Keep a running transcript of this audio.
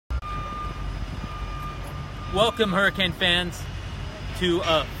Welcome, Hurricane fans, to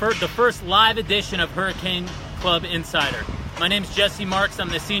the first live edition of Hurricane Club Insider. My name is Jesse Marks. I'm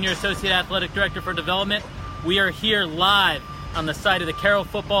the Senior Associate Athletic Director for Development. We are here live on the site of the Carroll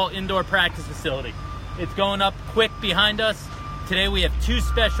Football Indoor Practice Facility. It's going up quick behind us. Today we have two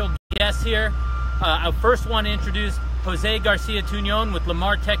special guests here. I first want to introduce Jose Garcia Tuñon with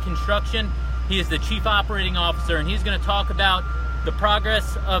Lamar Tech Construction. He is the Chief Operating Officer, and he's going to talk about the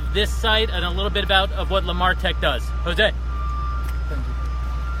progress of this site and a little bit about what Lamar Tech does. Jose. Thank you.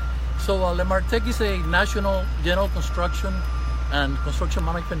 So Lamar Tech is a national general construction and construction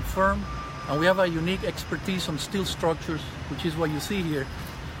management firm, and we have a unique expertise on steel structures, which is what you see here.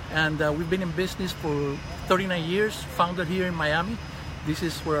 And we've been in business for 39 years, founded here in Miami. This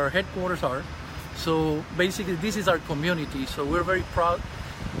is where our headquarters are. So basically this is our community. So we're very proud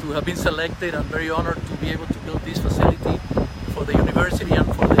to have been selected and very honored to be able to build this facility for the university and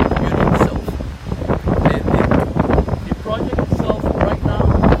for the community itself. The project itself, right now,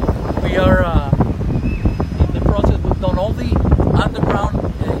 we are in the process. We've done all the underground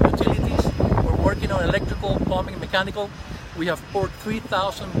utilities. We're working on electrical, plumbing, mechanical. We have poured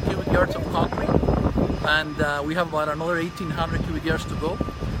 3,000 cubic yards of concrete, and we have about another 1,800 cubic yards to go.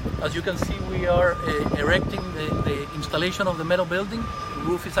 As you can see, we are erecting the installation of the metal building. The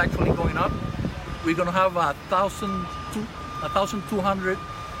roof is actually going up. We're going to have 1,200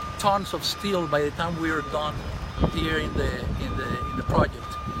 tons of steel by the time we are done here in the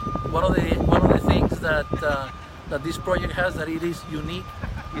project. One of the things that this project has that it is unique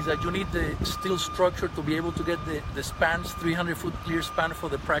is that you need the steel structure to be able to get the spans, 300-foot clear span for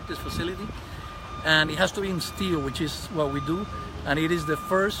the practice facility, and it has to be in steel, which is what we do, and it is the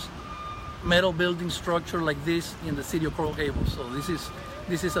first metal building structure like this in the city of Coral Gables. So this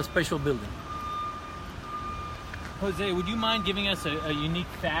is a special building. Jose, would you mind giving us a unique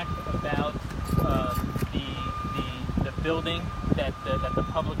fact about the building that the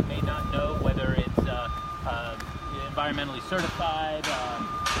public may not know, whether it's environmentally certified, the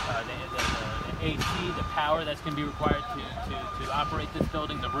AC, the power that's going to be required to operate this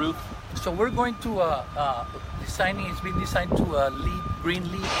building, the roof? So we're going to it's been designed to LEED, green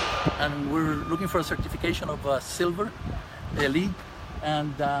LEED, and we're looking for a certification of silver LEED.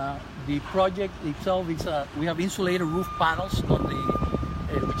 And the project itself is we have insulated roof panels on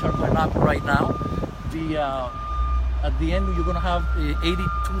which are going up right now. At the end, you're going to have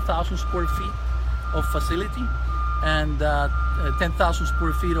 82,000 square feet of facility and 10,000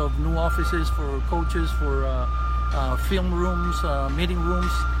 square feet of new offices for coaches, for film rooms, meeting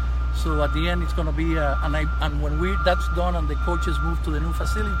rooms. So at the end, it's going to be and when that's done and the coaches move to the new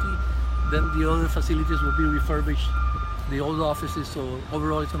facility, then the other facilities will be refurbished, the old offices. So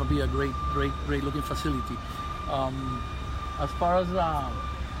overall, it's going to be a great looking facility. As far as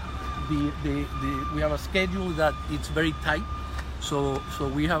we have a schedule that it's very tight. So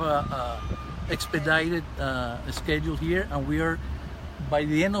we have a expedited schedule here, and we are by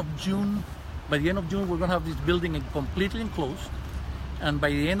the end of June. By the end of June, we're going to have this building completely enclosed, and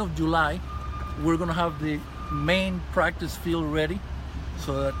by the end of July, we're going to have the main practice field ready,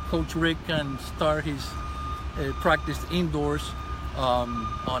 so that Coach Rick can start his practice indoors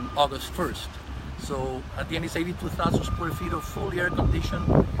on August 1st. So at the end, it's 82,000 square feet of fully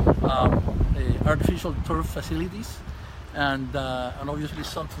air-conditioned artificial turf facilities, and obviously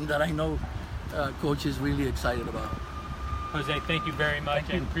something that I know Coach is really excited about. Jose, thank you very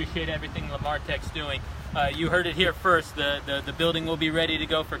much. I appreciate everything Lamar Tech's doing. You heard it here first. The building will be ready to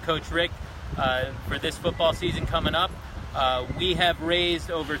go for Coach Rick for this football season coming up. We have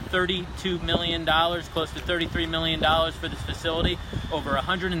raised over $32 million, close to $33 million for this facility, over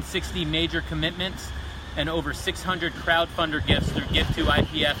 160 major commitments, and over 600 crowdfunder gifts through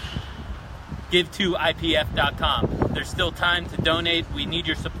give2IPF.com. There's still time to donate. We need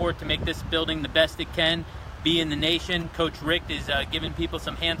your support to make this building the best it can be in the nation. Coach Rick is giving people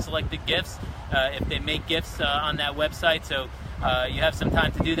some hand-selected gifts if they make gifts on that website. So you have some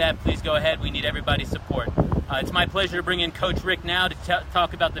time to do that. Please go ahead. We need everybody's support. It's my pleasure to bring in Coach Rick now to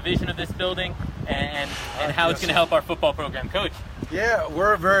talk about the vision of this building and how it's going to help our football program. Coach. Yeah,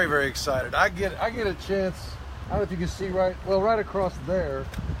 we're very, very excited. I get a chance. I don't know if you can see right across there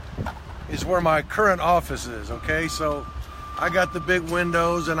is where my current office is. Okay, so I got the big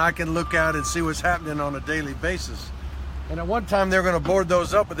windows and I can look out and see what's happening on a daily basis. And at one time they were going to board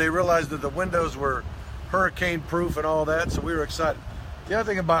those up, but they realized that the windows were hurricane proof and all that, so we were excited. The other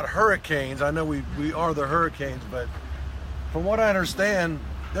thing about hurricanes, I know we are the hurricanes, but from what I understand,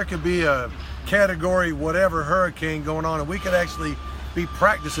 there could be a category whatever hurricane going on, and we could actually be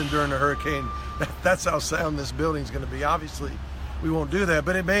practicing during the hurricane. That's how sound this building's going to be. Obviously, we won't do that,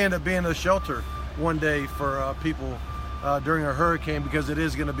 but it may end up being a shelter one day for people during a hurricane, because it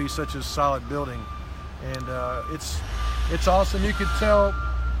is going to be such a solid building. And it's awesome. You can tell,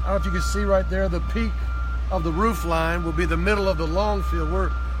 I don't know if you can see right there, the peak of the roof line will be the middle of the long field.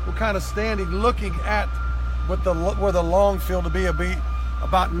 We're kind of standing looking at where the long field will be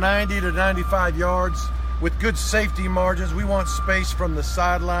about 90 to 95 yards with good safety margins. We want space from the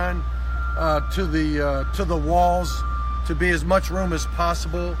sideline to the walls to be as much room as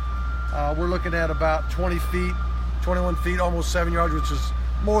possible. We're looking at about 20 feet, 21 feet, almost 7 yards, which is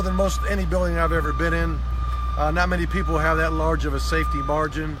more than most any building I've ever been in. Not many people have that large of a safety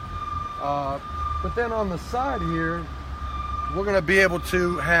margin. But then on the side here, we're going to be able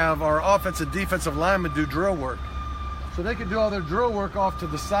to have our offensive, defensive linemen do drill work. So they can do all their drill work off to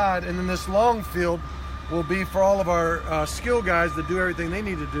the side, and then this long field will be for all of our skill guys to do everything they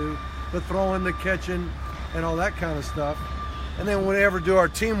need to do, the throwing, the catching, and all that kind of stuff. And then when we ever do our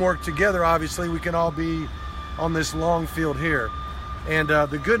teamwork together, obviously we can all be on this long field here. And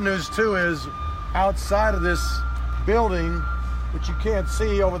the good news too is outside of this building, which you can't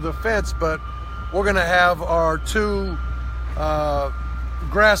see over the fence, but we're going to have our two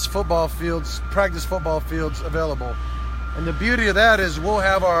grass football fields, practice football fields available. And the beauty of that is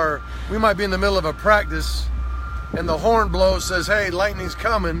we might be in the middle of a practice and the horn blows, says, hey, lightning's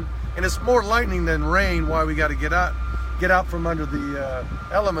coming. And it's more lightning than rain, why we got to get out from under the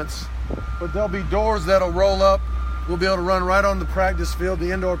elements. But there'll be doors that'll roll up. We'll be able to run right on the practice field,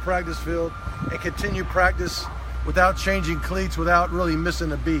 the indoor practice field, and continue practice without changing cleats, without really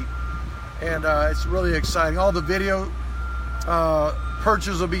missing a beat. And it's really exciting. All the video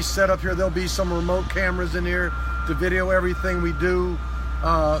perches will be set up here. There'll be some remote cameras in here to video everything we do.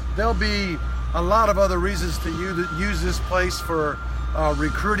 There'll be a lot of other reasons to use this place for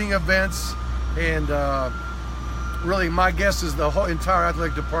recruiting events, and really my guess is the whole entire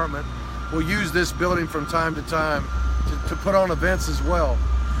athletic department will use this building from time to time to put on events as well.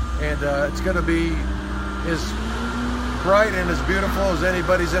 And it's going to be as bright and as beautiful as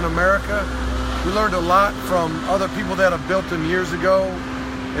anybody's in America. We learned a lot from other people that have built them years ago,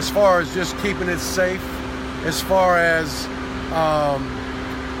 as far as just keeping it safe, as far as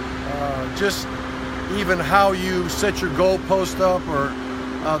just even how you set your goalpost up,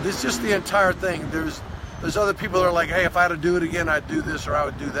 or this just the entire thing. There's other people that are like, hey, if I had to do it again, I'd do this or I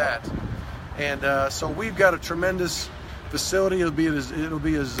would do that. And so we've got a tremendous facility. It'll be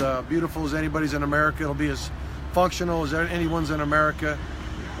as beautiful as anybody's in America. It'll be as functional as anyone's in America.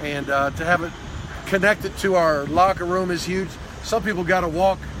 And to have it connected to our locker room is huge. Some people got to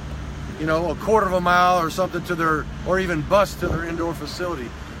walk, a quarter of a mile or something or even bus to their indoor facility.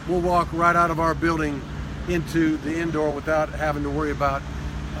 We'll walk right out of our building into the indoor without having to worry about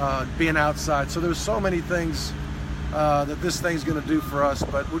being outside. So there's so many things that this thing's going to do for us,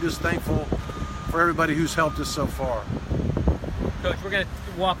 but we're just thankful for everybody who's helped us so far. Coach, we're going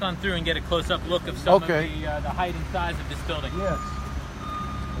to walk on through and get a close-up look of some of the height and size of this building. Yes.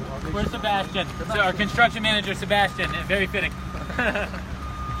 Where's Sebastian? So our construction manager, Sebastian. Very fitting.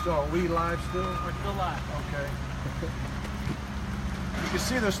 So are we live still? We're still live. Okay. You can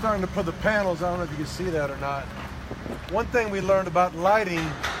see they're starting to put the panels. I don't know if you can see that or not. One thing we learned about lighting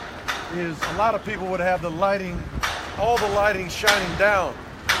is a lot of people would have all the lighting shining down.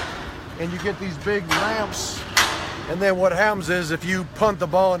 And you get these big lamps. And then what happens is if you punt the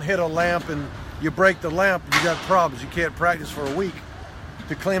ball and hit a lamp and you break the lamp, you got problems. You can't practice for a week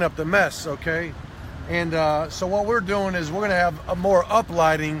to clean up the mess, okay? And so what we're doing is we're going to have a more up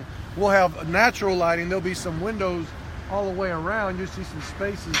lighting. We'll have natural lighting. There'll be some windows all the way around. You'll see some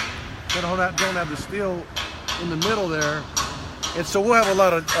spaces that don't have the steel in the middle there. And so we'll have a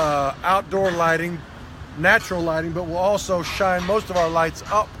lot of outdoor lighting, natural lighting, but we'll also shine most of our lights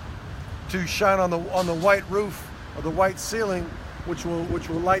up to shine on the white roof or the white ceiling, which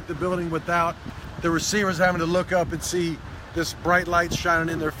will light the building without the receivers having to look up and see this bright light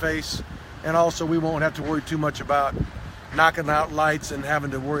shining in their face. And also we won't have to worry too much about knocking out lights and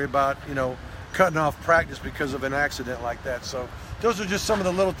having to worry about, cutting off practice because of an accident like that. So those are just some of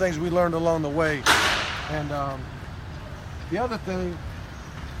the little things we learned along the way. And the other thing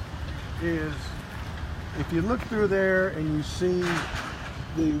is, if you look through there and you see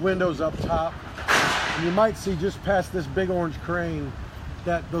the windows up top, and you might see just past this big orange crane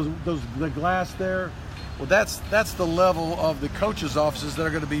that the glass there. Well, that's the level of the coaches' offices that are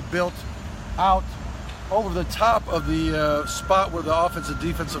going to be built out over the top of the spot where the offensive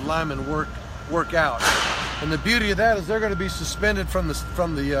defensive linemen work out. And the beauty of that is they're going to be suspended from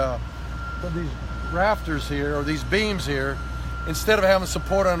these rafters here, or these beams here. Instead of having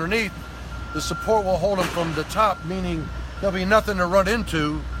support underneath, the support will hold them from the top, meaning there'll be nothing to run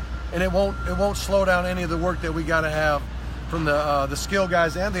into and it won't slow down any of the work that we got to have from the skill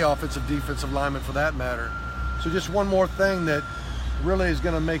guys and the offensive defensive linemen for that matter. So just one more thing that really is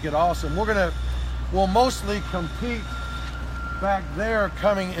going to make it awesome. We'll mostly compete back there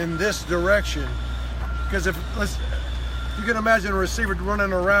coming in this direction, because if you can imagine a receiver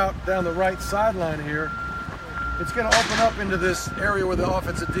running a route down the right sideline here, it's going to open up into this area where the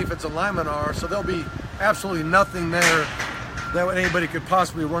offensive defensive linemen are, so there'll be absolutely nothing there that anybody could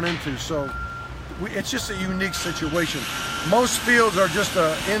possibly run into. So it's just a unique situation. Most fields are just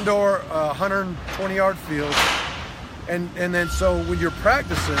an indoor 120-yard field, and then so when you're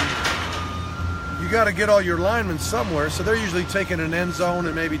practicing, you got to get all your linemen somewhere, so they're usually taking an end zone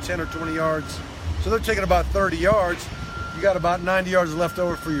and maybe 10 or 20 yards. So they're taking about 30 yards. You got about 90 yards left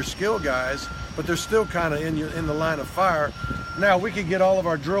over for your skill guys, but they're still kind of in the line of fire. Now we could get all of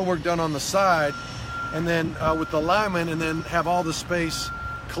our drill work done on the side, and then with the linemen, and then have all the space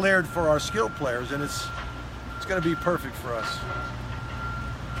cleared for our skill players, and it's going to be perfect for us.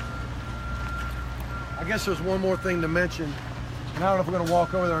 I guess there's one more thing to mention, and I don't know if we're going to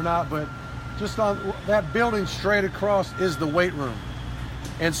walk over there or not, but just on that building straight across is the weight room.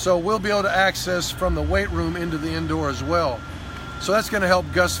 And so we'll be able to access from the weight room into the indoor as well. So that's going to help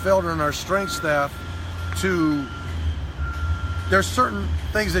Gus Felder and our strength staff there's certain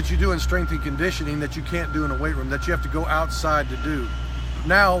things that you do in strength and conditioning that you can't do in a weight room, that you have to go outside to do.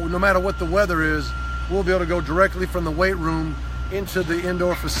 Now, no matter what the weather is, we'll be able to go directly from the weight room into the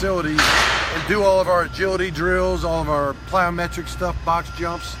indoor facility and do all of our agility drills, all of our plyometric stuff, box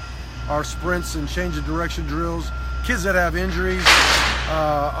jumps, our sprints and change of direction drills. Kids that have injuries,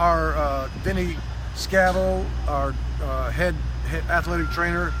 our Vinny Scavo, our head athletic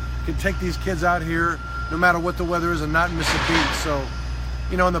trainer, can take these kids out here no matter what the weather is and not miss a beat. So,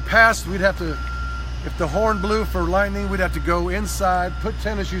 in the past, we'd have to, if the horn blew for lightning, we'd have to go inside, put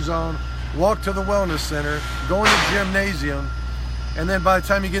tennis shoes on, walk to the wellness center, go in the gymnasium, and then by the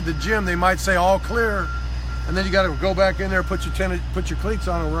time you get to the gym, they might say all clear, and then you got to go back in there, put your cleats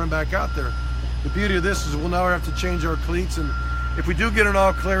on, and run back out there. The beauty of this is we'll never have to change our cleats, and if we do get an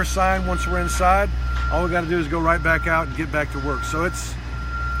all clear sign once we're inside, all we got to do is go right back out and get back to work. So it's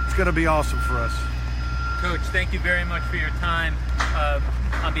going to be awesome for us. Coach, thank you very much for your time.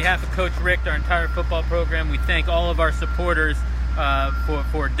 On behalf of Coach Richt, our entire football program, we thank all of our supporters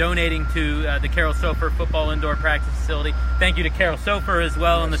for donating to the Carol Sofer Football Indoor Practice Facility. Thank you to Carol Sofer as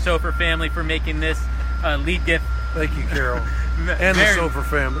well, and the Sofer family for making this lead gift. Thank you, Carol. And the Sofer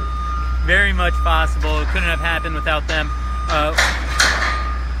family. Very much possible. It couldn't have happened without them.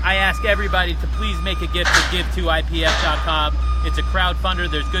 I ask everybody to please make a gift to give2ipf.com. It's a crowdfunder.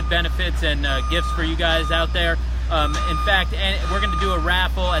 There's good benefits and gifts for you guys out there. In fact, we're going to do a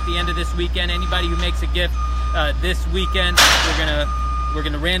raffle at the end of this weekend. Anybody who makes a gift this weekend, we're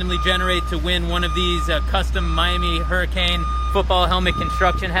gonna randomly generate to win one of these custom Miami Hurricane football helmet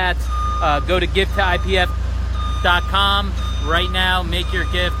construction hats. Go to give2ipf.com right now. Make your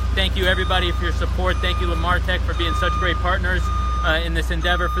gift. Thank you everybody for your support. Thank you Lamar Tech for being such great partners in this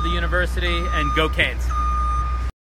endeavor for the university, and go Canes.